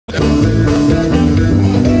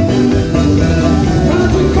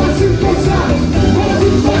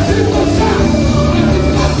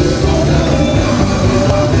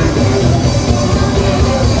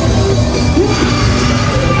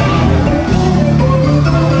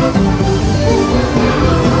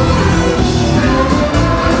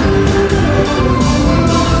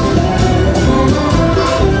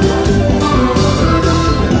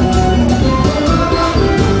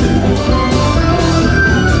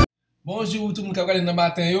Bonjour tout le monde qui regarde dans le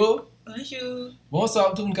matin yo. Bonjour.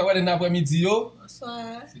 Bonsoir tout le monde qui regarde dans l'après-midi yo.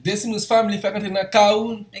 Bonsoir. Decimus family fait rentrer dans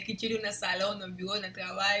kaoun. Dans kitchen, dans le salon, dans le bureau, dans le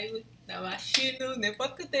travail, dans la machine,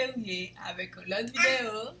 n'importe quoi t'es avec une autre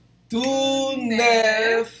vidéo. Tout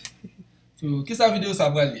neuf. So, qui sa vidéo ça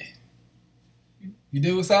va lier?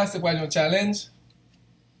 Vidéo ça c'est quoi un challenge?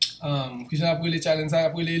 Qui j'en appelle le challenge ça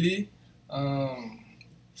appelle li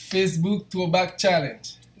Facebook Throwback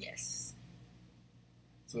Challenge. Yes.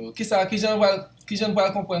 So, qui j'en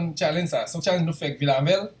va comprendre challenge ça? Son challenge nous fait avec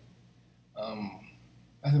Villamel.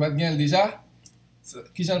 C'est pas bien déjà.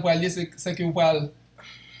 Qui j'en parle c'est que vous parlez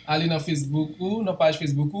aller dans Facebook ou dans page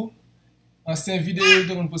Facebook ou ancien vidéo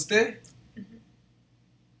de nous poster.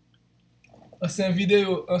 Ancien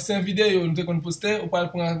vidéo nous te qu'on poster ou parle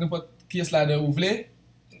prendre n'importe qui est là de vous voulez.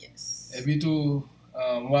 Yes. Et puis tout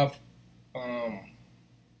moi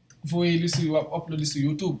vous uploader sur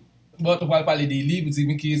YouTube. Bon, on va parler des livres,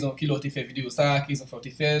 dire qui l'ont fait vidéo ça, qui ont fait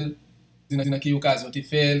faire, dans quelle occasion tu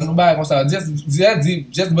fait. On va comme ça,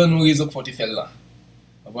 juste bonne raison pour te faire là.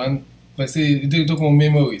 Parce que de qu'on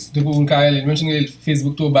mémorise, de qu'on carré même si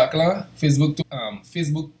Facebook Throwback là, Facebook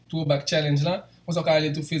Throwback Challenge là, on s'en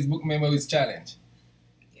carré tout Facebook Memories Challenge.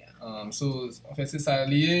 So en fait c'est ça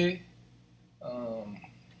lié.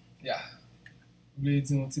 Yeah. Vous voulez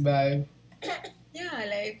dire un petit bail? Yeah,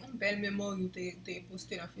 like, une belle mémoire où t'es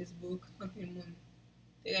posté dans Facebook, quand tout le monde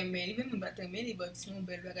t'es aimé, même monde va t'aimer, mais c'est une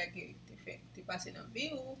belle bagage que t'es passé dans la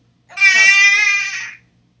vie ou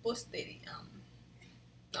posté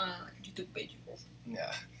dans YouTube page.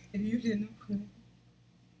 Yeah.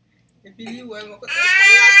 Et puis, ouais, mon côté,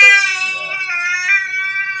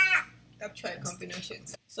 I've tried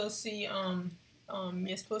combinations. So, si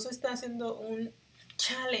mi esposo está haciendo un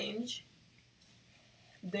challenge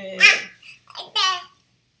de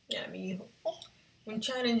mi hijo. Un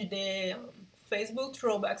challenge de Facebook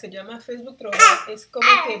Throwback, se llama Facebook Throwback. Es como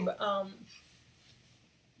que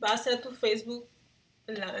vas a tu Facebook,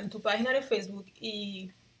 en tu página de Facebook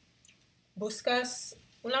y buscas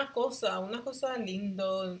una cosa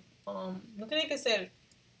lindo. No tiene que ser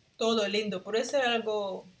todo lindo, puede ser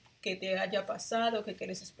algo que te haya pasado, que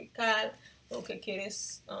quieres explicar o que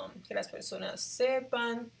quieres que las personas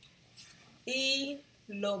sepan y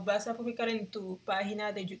lo vas a publicar en tu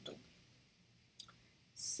página de YouTube.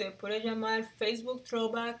 Se puede llamar Facebook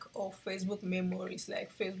Throwback o Facebook Memories,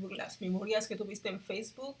 like Facebook, las memorias que tuviste en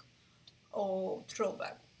Facebook o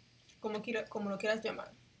Throwback, como lo quieras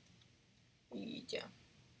llamar. Y ya.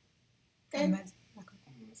 Facebook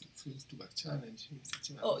Throwback Challenge.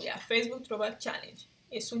 Oh, yeah, Facebook Throwback Challenge.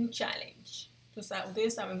 Es un challenge.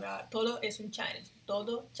 Ustedes saben, todo es un challenge.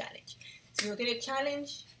 Todo challenge. Si no tiene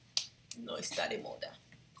challenge, no está de moda.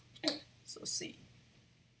 So, sí.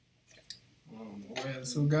 Well,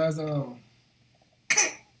 so guys, the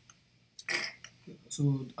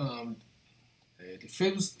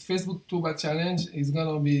Facebook Throwback Challenge is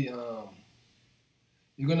gonna be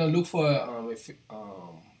you're gonna look for a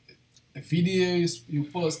video you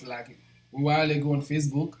post like a while ago on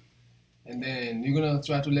Facebook, and then you're gonna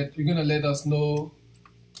let us know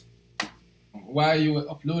why you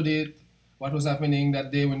uploaded, what was happening that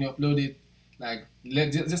day when you uploaded. Like,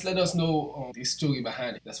 just let us know the story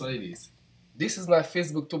behind it. That's what it is. This is my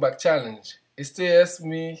Facebook Throwback Challenge. Este es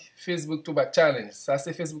mi Facebook Throwback Challenge. Ça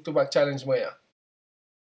c'est Facebook Throwback Challenge moyen.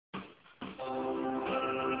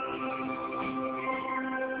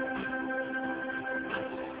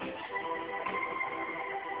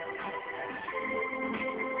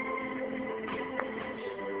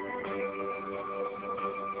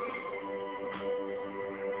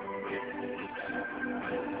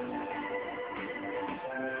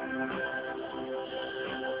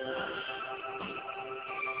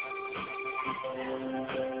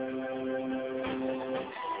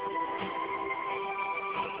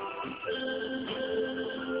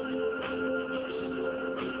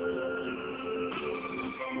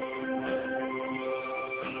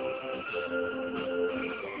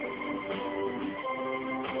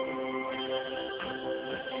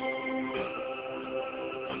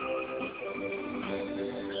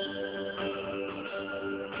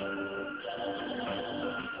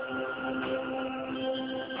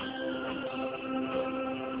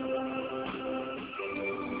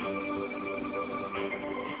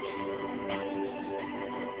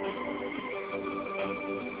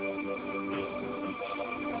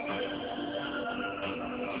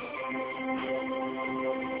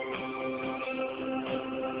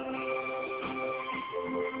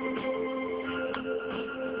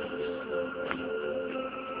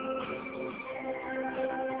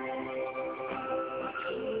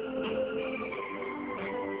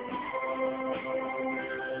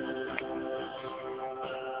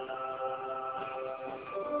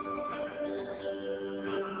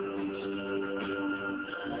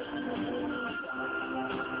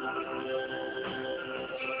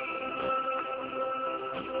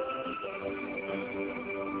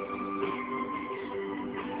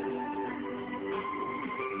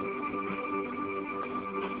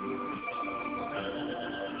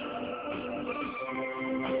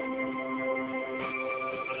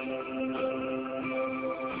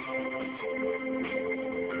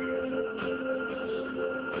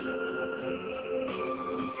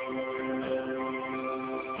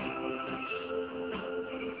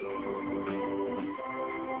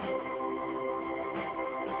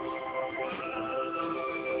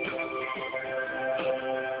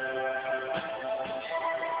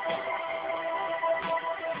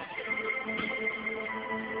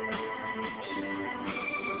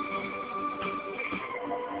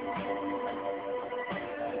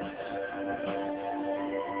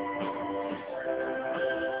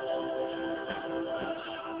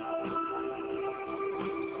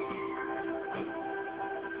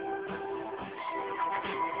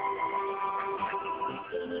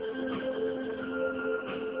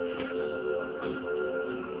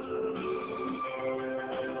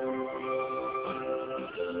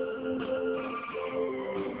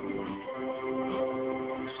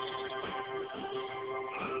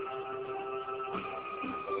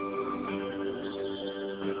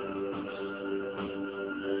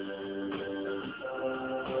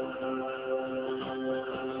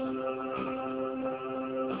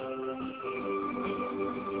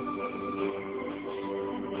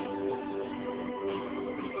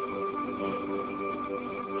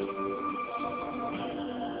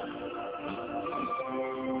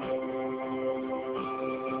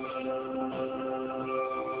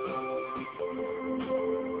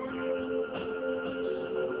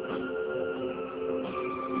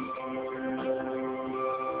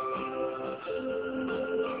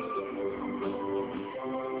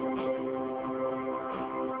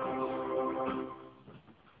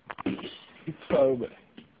 Throwback.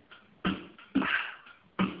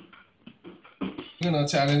 We're gonna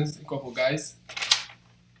challenge a couple guys.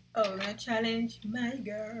 Oh, we're gonna challenge my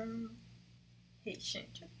girl. Haitian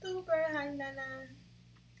YouTuber, Hanana.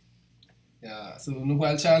 Yeah, so nous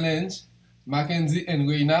allons challenge Mackenzie and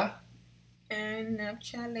Reina. And I've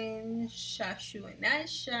challenged Shashu and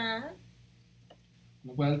Aisha.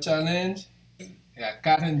 Nous allons challenge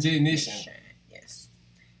Kat and J Nation. Yes.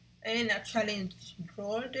 And I've challenged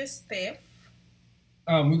Draw the Steph.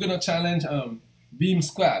 We're gonna challenge Beam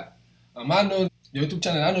Squad. I know the YouTube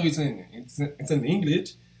channel. I know it's in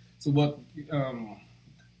English. So, but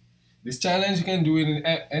this challenge you can do it in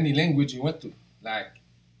any language you want to. Like,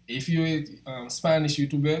 if you're a Spanish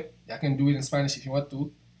YouTuber, you can do it in Spanish if you want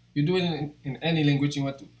to. You do it in any language you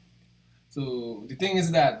want to. So the thing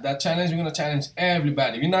is that challenge, we're gonna challenge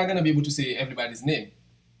everybody. We're not gonna be able to say everybody's name,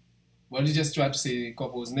 but we just try to say a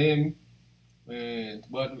couple's name.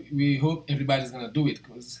 But we hope everybody's gonna do it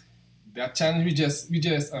because that challenge we just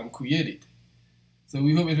created. So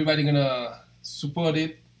we hope everybody gonna support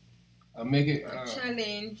it and make it.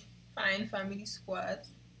 Challenge Find Family Squad.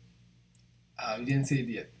 You didn't say it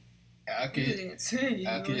yet. Okay. You didn't say it.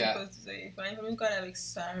 Okay, You were yeah. supposed to say Find Family Squad avec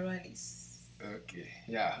Sarah Alice. Okay.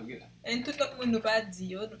 Yeah. Okay. And tout le monde nous pas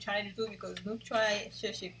dit nous challenge tout because nous try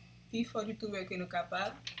chercher plus fort du tout que nous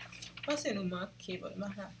capable. Parce que nous manquons, but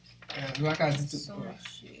maka. Nous allons dire tout.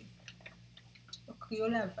 Sonche. Crió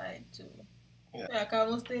la vibe too. Yeah.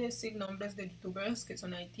 Acabamos de decir nombres de youtubers que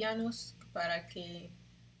son haitianos para que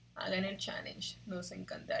hagan el challenge. Nos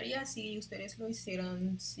encantaría si ustedes lo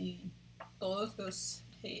hicieran, si todos los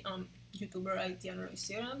youtubers haitianos lo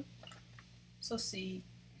hicieran. Eso sí,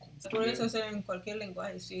 puedes hacer en cualquier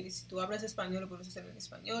lenguaje. Si tú hablas español, lo puedes hacer en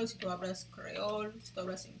español. Si tú hablas creol, si tú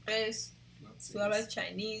hablas inglés, si tú hablas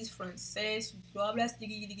chinese, francés, si tú hablas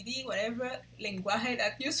digidi, whatever lenguaje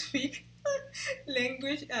that you speak,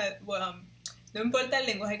 language, no importa el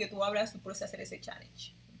lenguaje que tú hablas, tú puedes hacer ese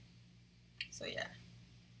challenge. So yeah.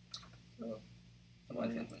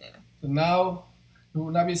 So now,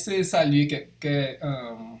 nous avons essayé de saluer quelques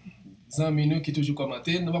amis qui toujours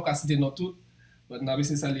commenté. Nous ne pouvons pas citer non tout, mais nous avons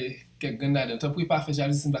essayé de saluer quelques grenades. Nous ne pouvons pas faire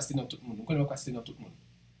jalousie sans citer non tout le monde. Nous ne pouvons pas citer non tout le monde.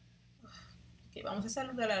 Okay, vamos a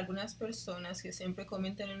saludar a algunas personas que siempre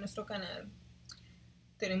comentan en nuestro canal.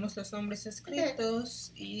 Tenemos los nombres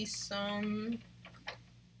escritos y son...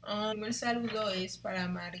 el primer saludo es para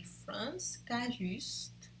Marie-France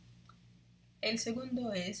Cajust. El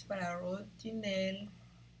segundo es para Rod Ginel,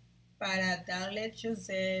 para Darlet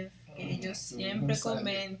Joseph, que ellos siempre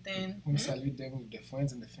comenten. Un saludo with the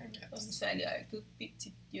friends and the family. Un saludo avec tout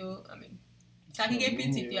petit yo, Aquí que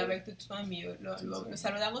petit yo avec toute familia. Los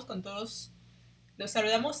saludamos con todos. Los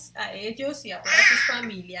saludamos a ellos y a todas sus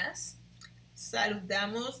familias.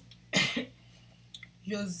 Saludamos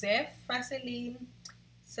Joseph Facelin.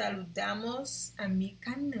 Saludamos a mi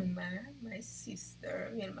Kanuma, my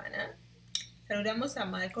sister, mi hermana. Saludamos a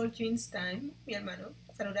Michael Greenstein, mi hermano.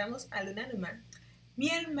 Saludamos a Luna Numa, mi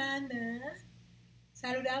hermana.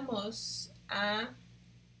 Saludamos a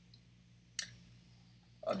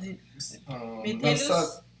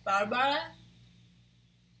Metellus Barbara.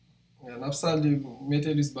 Nous saluons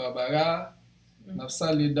Metellus Barbara. Nous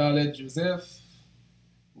saluons Darlet Joseph.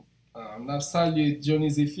 Nous saluons Johnny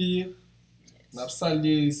Zephyr. Nous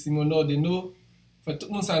saluons Simono Deno. Tout le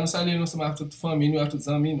monde nous salue, nous sommes à toute famille, nous à toutes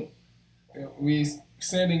amis. We're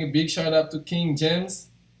sending a big shout out to King James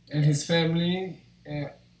and his family and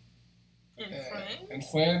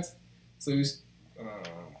friends. So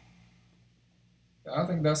I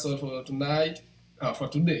think that's all for tonight. For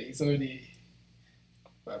today, it's already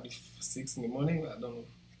probably 6 in the morning. I don't know.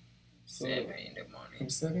 So, 7 in the morning.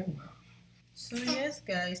 7. So yes,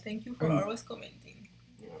 guys, thank you for always commenting.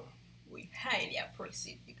 Yeah. We highly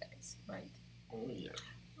appreciate you guys, right? Oh yeah.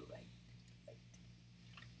 Right.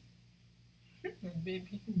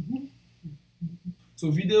 Baby.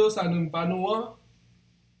 So vidéo ça nous pas nous.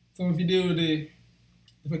 C'est une vidéo de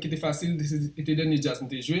qui était facile, était dernier jazz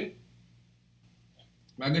nous joué.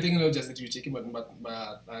 Malgré que nous jazz nous checké, mais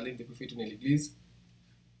aller de préférer tourner l'église.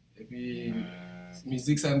 Et puis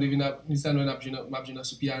musique ça nous devient ça nous m'a joué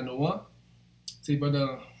sur piano. C'est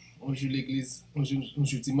pendant on joue l'église, on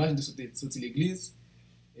joue dimanche de sortir l'église.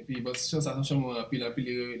 Et puis bon chance ça change pile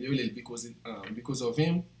because of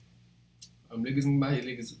him. L'église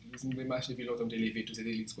me marche depuis longtemps de lever tout c'est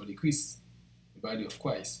l'église pour les Christ, the body of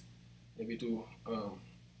Christ. Et puis tout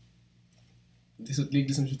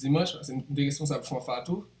l'église un dimanche, c'est une responsable pour faire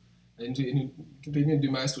tout. Nous tenons deux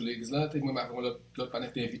matchs sur l'église là, moi ma l'autre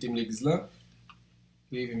panel invité à l'église là.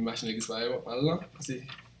 Et puis marche l'église par là,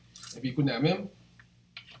 et puis connaît même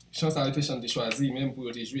chance à été chanter choisi même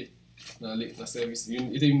pour te jouer. nan servis.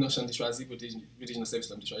 Ete yon nan chan de chwazi, pote nan servis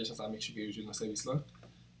lan de chwazi, chan sa mek chou ke yon jwe nan servis lan.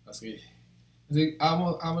 Paske,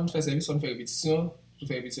 avan nou fè servis, on fè repetisyon, nou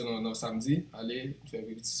fè repetisyon nan samdi, ale, nou fè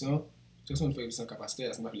repetisyon, nou fè repetisyon kapasite,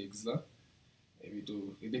 asen bak l'egliz lan. Et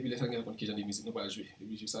depi lè san gen kon ki jan de mizik nou pa jwe.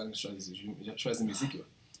 Depi jwe sa, chwazi mizik yo.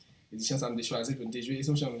 E di chan sa mde chwazi, pou nte jwe, e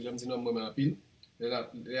son chan mwen di nan mwen men apil, lè ap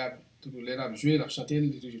jwe, lè ap chante, lè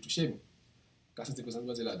toujou touche mwen. Kase te prezant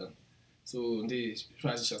mwen de la dan. So, mde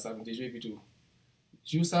chwazi chan sa, mde jwe, pi tou.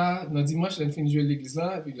 Jou sa, nan dimanche, lè fin jwe l'egliz la,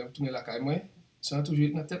 pi lè toune la kay mwen, chan toujou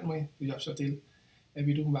nan tèt mwen, toujou ap chante. E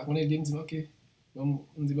pi tou, mba konen de, mdi ok,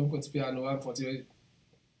 mdi bon konti piano, mwen fonti,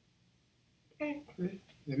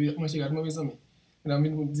 e pi mwen chegad mwen bezami.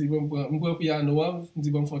 Mwen kwa piano,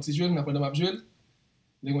 mdi bon fonti jwel, mwen apon map jwel,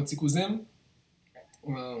 lè yon ti kouzem,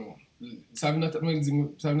 sa vin nan tèt mwen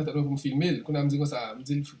pou mwen filmel, konan mdi kon sa,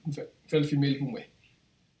 mdi fèl filmel pou mwen.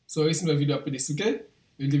 So, esi mwen video apè de souke,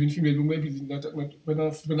 el devin filmel pou mwen, pi nan tèt mwen, pwè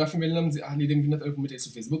nan filmel nan, mdi, li devin vin nan tèt mwen pou mwen tèl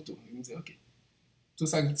sou Facebook tou. Mdi, ok. Tout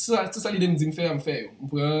sa li devin di mwen fè yo. Mwen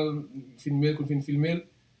pren filmel, kon fin filmel,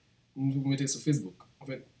 mwen pou mwen tèl sou Facebook. En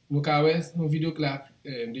fèt, nou ka wè, nou video klap,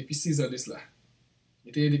 depi 6 an de sla.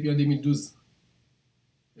 Ete depi an 2012.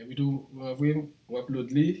 E pi tou, mwen upload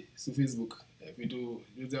li sou Facebook. E pi tou,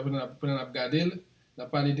 yo di apon nan ap gade l, nan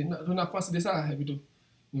panse de sa. E pi tou,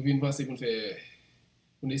 nou vin panse pou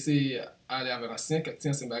nou ese ale avè ansyen, kat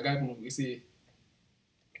tiyan sen bagay, pou nou ese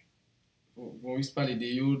pou nou pale de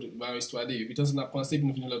yo, ban histwa de yo. Pi tou, nou ap panse pou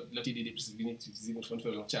nou vin loti de plus vini, pou nou fè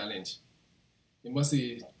lon challenge. E mwen se,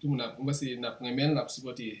 tout mwen se nap remen, nap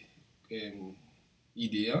supporte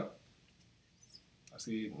ide an.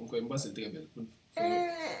 Paske mwen mwen se tre bel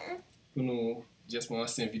pou nou jes mwen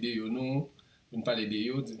ansen video nou, pou nou pale de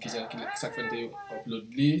yo, ki sak fente yo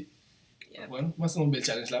upload li. Mwen se mwen bel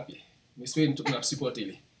challenge la pi. Mwen se tout mwen ap supporte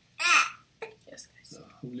li. Yes, guys.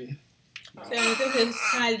 Ouble. So, antes de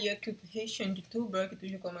salir que Haitian YouTuber, que tú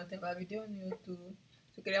comenté la video en YouTube,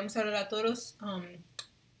 so queríamos hablar a todos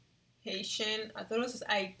Haitian, a todos los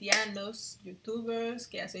haitianos YouTubers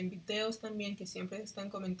que hacen videos también, que siempre están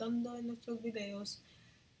comentando en nuestros videos.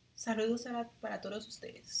 Saludos para todos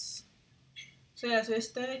ustedes. So,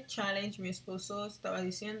 este challenge, mi esposo estaba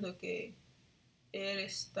diciendo que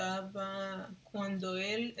cuando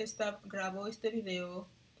él grabó este video,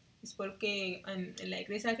 es porque en la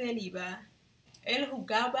iglesia que él iba, él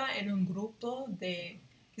jugaba en un grupo que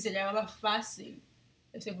se llamaba Fácil.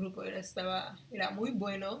 Ese grupo era muy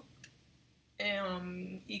bueno.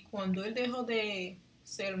 Y cuando él dejó de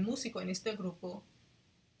ser músico en este grupo,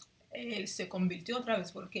 él se convirtió otra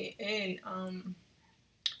vez porque él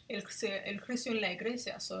creció en la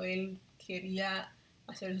iglesia, so él quería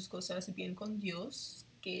hacer sus cosas bien con Dios,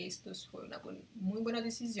 que esto fue una muy buena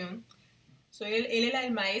decisión. So él era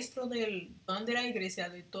el maestro de la iglesia,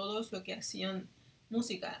 de todos los que hacían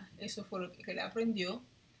música. Eso fue lo que él aprendió.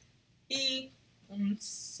 Y un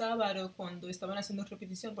sábado, cuando estaban haciendo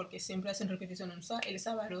repetición, porque siempre hacen repetición el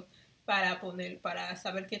sábado, para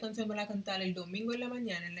saber qué canción van a cantar el domingo en la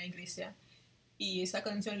mañana en la iglesia. Y esa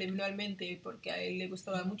canción le vino al mente porque a él le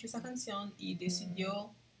gustaba mucho esa canción y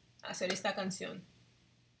decidió hacer esta canción.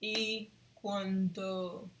 Y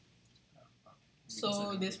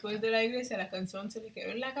después de la iglesia, la canción se le quedó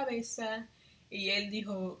en la cabeza y él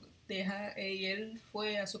dijo, y él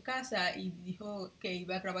fue a su casa y dijo que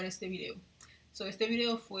iba a grabar este video. So, este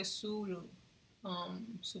video fue su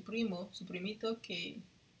primito que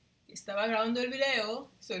estaba grabando el video.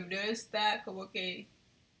 So, el video está como que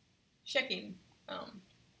shaking,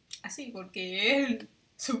 así, porque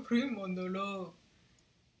su primo no lo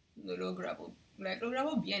grabó. Lo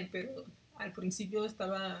grabó bien, pero al principio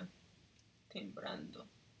estaba temblando,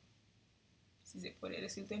 si se puede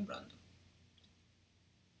decir temblando.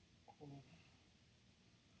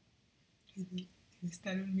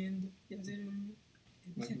 Está durmiendo, ya se durmió.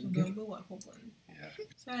 Se durmió guapo, bueno.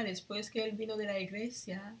 O sea, después que él vino de la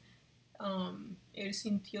iglesia, él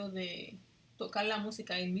sintió de tocar la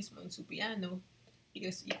música él mismo en su piano.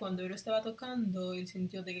 Y cuando él estaba tocando, él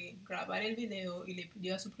sintió de grabar el video y le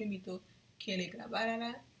pidió a su primito que le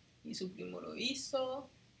grabara. Y su primo lo hizo.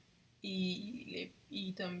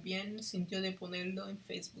 Y también sintió de ponerlo en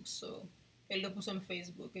Facebook. So, él lo puso en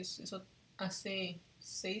Facebook. Eso hace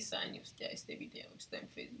 6 años ya este video está en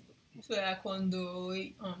Facebook. O sea, cuando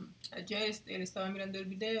ayer él estaba mirando el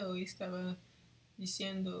video y estaba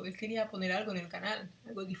diciendo, él quería poner algo en el canal,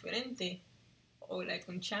 algo diferente, o like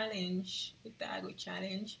un challenge, algo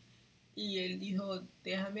challenge, y él dijo,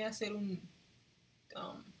 déjame hacer un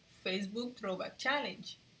Facebook Throwback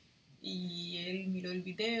Challenge. Y él miró el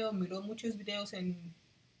video, miró muchos videos en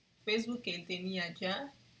Facebook que él tenía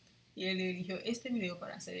ya, y él eligió este video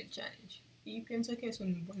para hacer el challenge. Y pienso que es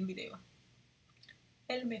un buen video.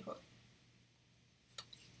 El mejor.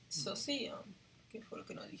 So, sí, ¿qué fue lo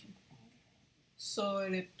que nos dije? So,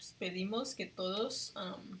 les pedimos que todos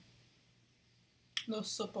nos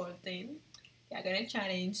soporten, que hagan el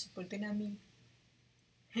challenge, soporten a mi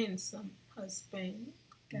handsome husband.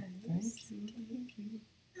 Guys. Thank you.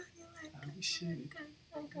 I appreciate it.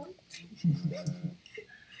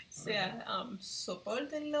 O sea,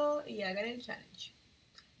 soportenlo y hagan el challenge.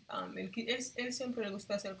 Él siempre le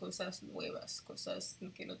gusta hacer cosas nuevas, cosas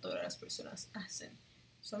que no todas las personas hacen.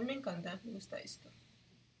 So, a mí me encanta, me gusta esto.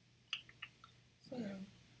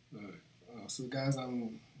 So guys,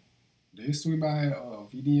 the history by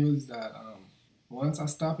videos is that once I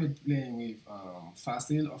started playing with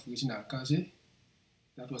Facile of Original Kanji,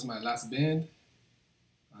 that was my last band,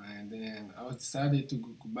 and then I was decided to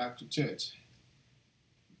go back to church.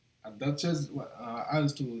 At that church, I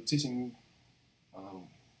was to teaching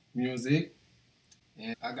music,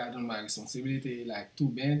 and I got on my responsibility like 2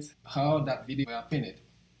 bands. How that video were painted.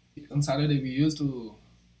 On Saturday we used to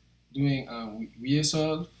doing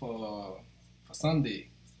rehearsal for Sunday,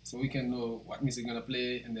 so we can know what music we're gonna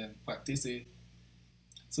play and then practice it,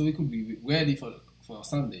 so we could be ready for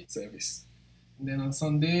Sunday service. And then on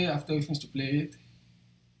Sunday, after we finish to play it,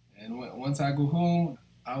 and once I go home,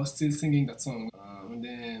 I was still singing that song, and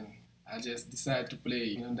then I just decided to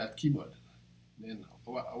play on that keyboard. Then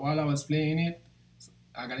while I was playing it,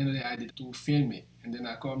 I got into the idea to film it, and then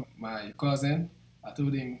I called my cousin. I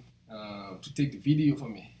told him to take the video for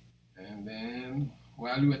me. And then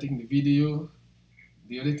while we were taking the video,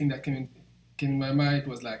 the other thing that came in my mind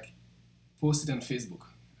was like, post it on Facebook.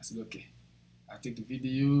 I said, okay. I take the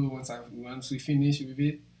video, once we finish with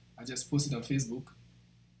it, I just post it on Facebook.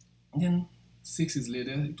 And then 6 years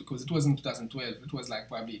later, because it was in 2012, it was like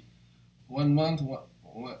probably 1 month,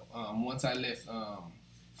 once I left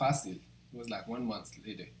Facile, it was like 1 month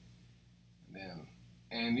later.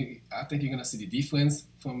 And I think you're gonna see the difference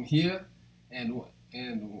from here and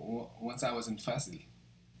once I was in Facile.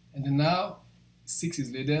 And then now, 6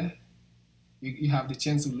 years later, you have the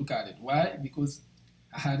chance to look at it. Why? Because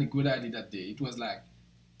I had a good idea that day. It was like,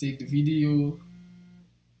 take the video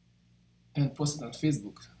and post it on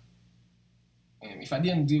Facebook. And if I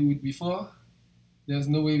didn't do it before, there's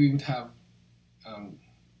no way we would have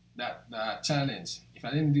that challenge. If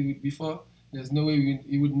I didn't do it before, there's no way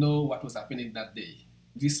we would know what was happening that day.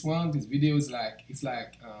 This video is like, it's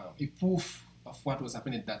like a proof of what was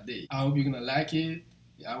happening that day. I hope you're gonna like it.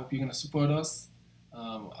 I hope you're gonna support us.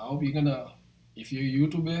 I hope you're gonna, if you're a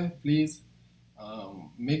YouTuber, please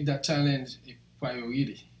make that challenge a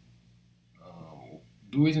priority.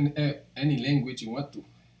 Do it in any language you want to,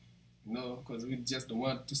 you know, because we just don't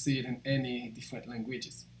want to see it in any different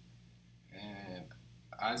languages. And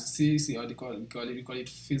as you see how we call it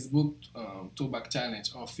Facebook Throwback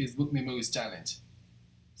Challenge or Facebook Memories Challenge.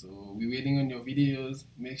 So we're waiting on your videos.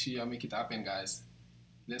 Make sure you make it happen, guys.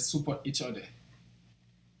 Let's support each other.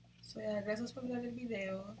 So, gracias por ver el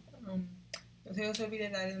video. No se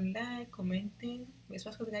olviden darle un like, comenten.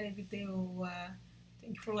 Después de ver el video,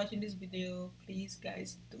 thank you for watching this video. Please,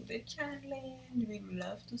 guys, do the challenge. We'd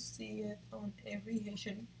love to see it on every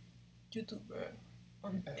Haitian YouTuber,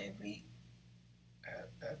 on every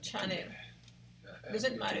channel.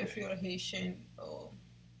 Doesn't matter if you're Haitian or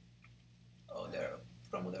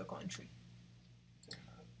from other country.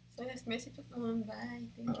 So yes, merci tout le monde. Bye.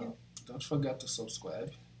 Thank you. Don't forget to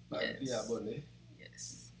subscribe. Like, Yes. abonner.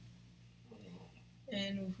 Yes.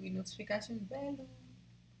 And ouvrir notification bell pour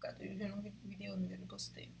que tu aies une vidéo nous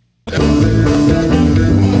poster.